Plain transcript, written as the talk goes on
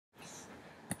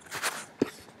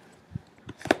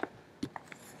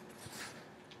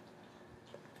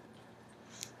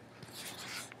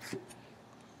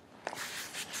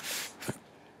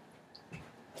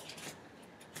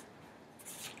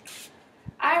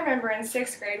remember in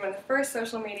 6th grade when the first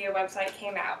social media website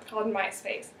came out called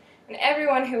MySpace, and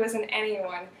everyone who was an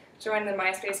anyone joined the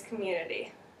MySpace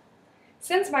community.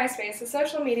 Since MySpace, the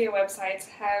social media websites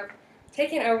have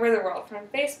taken over the world, from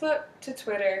Facebook to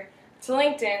Twitter to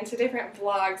LinkedIn to different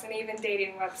blogs and even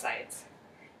dating websites.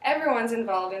 Everyone's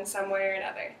involved in some way or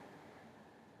another.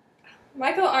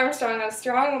 Michael Armstrong of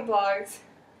Strong Blogs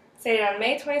stated on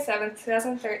May 27,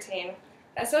 2013,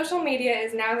 that social media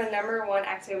is now the #1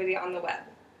 activity on the web.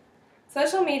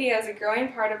 Social media is a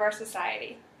growing part of our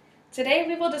society. Today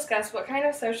we will discuss what kind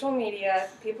of social media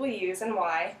people use and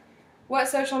why, what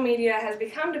social media has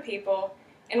become to people,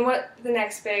 and what the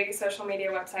next big social media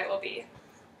website will be.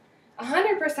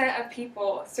 100% of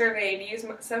people surveyed use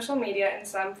social media in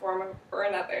some form or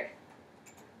another.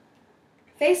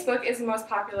 Facebook is the most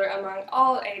popular among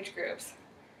all age groups.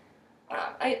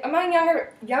 Among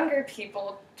younger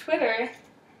people, Twitter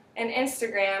and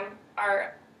Instagram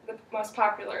are the most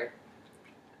popular.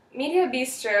 Media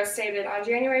Bistro stated on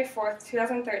January 4th,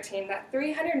 2013 that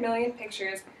 300 million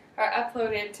pictures are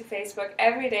uploaded to Facebook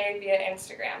every day via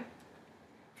Instagram.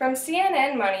 From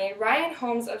CNN Money, Ryan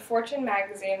Holmes of Fortune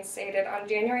magazine stated on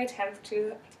January 10th,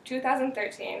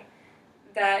 2013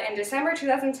 that in December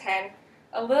 2010,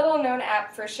 a little-known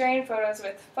app for sharing photos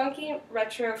with funky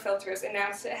retro filters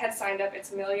announced it had signed up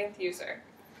its millionth user.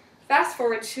 Fast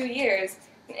forward 2 years,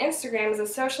 and Instagram is a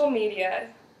social media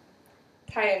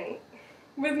titan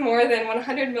with more than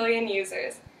 100 million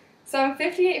users. Some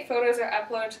 58 photos are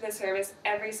uploaded to the service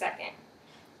every second.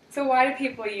 So why do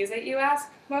people use it, you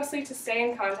ask? Mostly to stay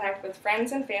in contact with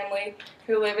friends and family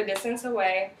who live a distance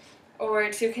away, or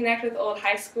to connect with old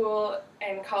high school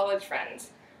and college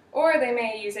friends. Or they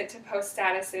may use it to post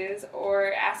statuses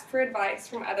or ask for advice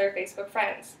from other Facebook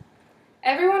friends.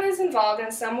 Everyone is involved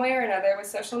in some way or another with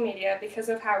social media because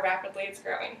of how rapidly it's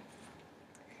growing.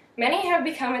 Many have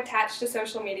become attached to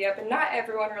social media, but not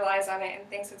everyone relies on it and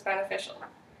thinks it's beneficial.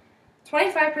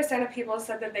 25% of people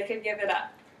said that they could give it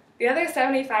up. The other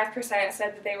 75%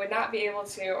 said that they would not be able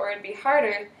to, or it'd be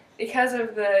harder because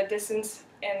of the distance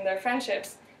in their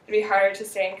friendships. It'd be harder to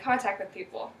stay in contact with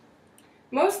people.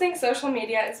 Most think social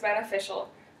media is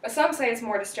beneficial, but some say it's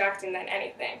more distracting than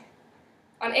anything.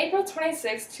 On April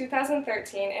 26,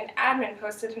 2013, an admin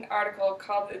posted an article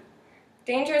called "The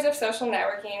Dangers of Social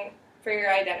Networking for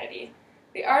Your Identity."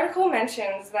 The article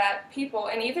mentions that people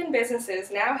and even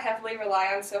businesses now heavily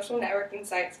rely on social networking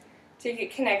sites to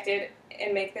get connected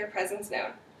and make their presence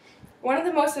known. One of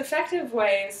the most effective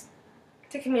ways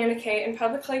to communicate and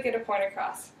publicly get a point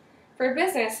across. For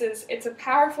businesses, it's a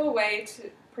powerful way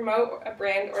to promote a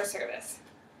brand or service.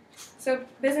 So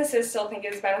businesses still think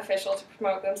it's beneficial to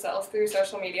promote themselves through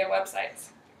social media websites.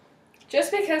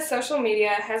 Just because social media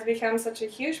has become such a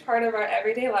huge part of our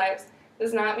everyday lives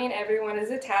does not mean everyone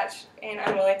is attached and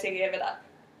unwilling to give it up.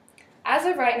 As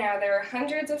of right now, there are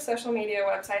hundreds of social media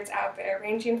websites out there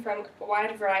ranging from a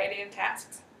wide variety of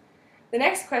tasks. The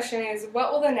next question is,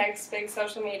 what will the next big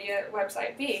social media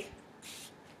website be?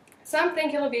 Some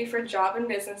think it'll be for job and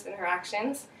business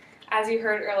interactions. As you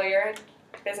heard earlier,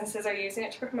 businesses are using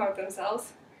it to promote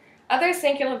themselves. Others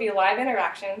think it'll be live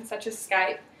interaction, such as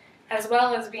Skype, as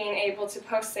well as being able to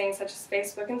post things such as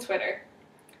Facebook and Twitter.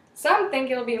 Some think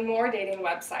it'll be more dating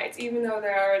websites, even though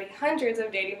there are already hundreds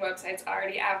of dating websites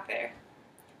already out there.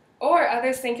 Or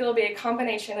others think it'll be a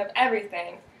combination of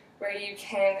everything, where you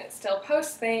can still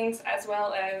post things as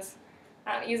well as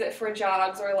use it for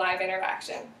jobs or live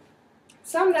interaction.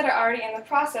 Some that are already in the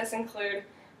process include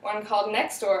one called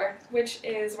Nextdoor, which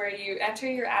is where you enter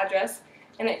your address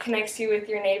and it connects you with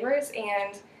your neighbors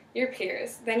and your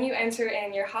peers. Then you enter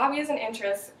in your hobbies and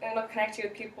interests and it'll connect you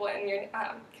with people in your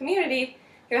community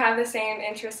who have the same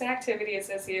interests and activities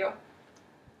as you.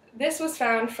 This was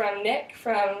found from Nick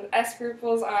from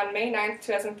S-Grouples on May 9th,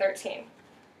 2013.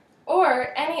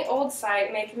 Or any old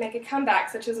site may make a comeback,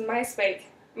 such as MySpace,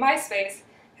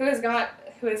 who has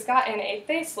gotten a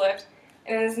facelift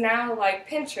and is now like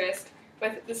Pinterest,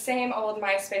 with the same old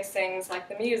MySpace things like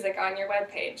the music on your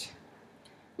webpage.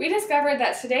 We discovered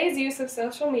that today's use of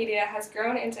social media has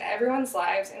grown into everyone's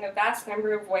lives in a vast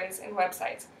number of ways and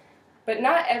websites, but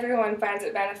not everyone finds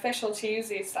it beneficial to use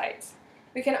these sites.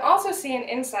 We can also see an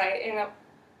insight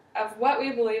of what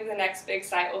we believe the next big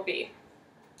site will be.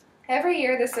 Every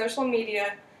year the social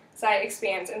media site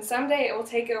expands, and someday it will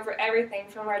take over everything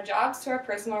from our jobs to our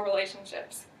personal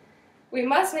relationships. We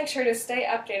must make sure to stay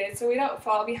updated so we don't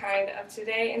fall behind of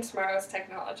today and tomorrow's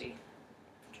technology.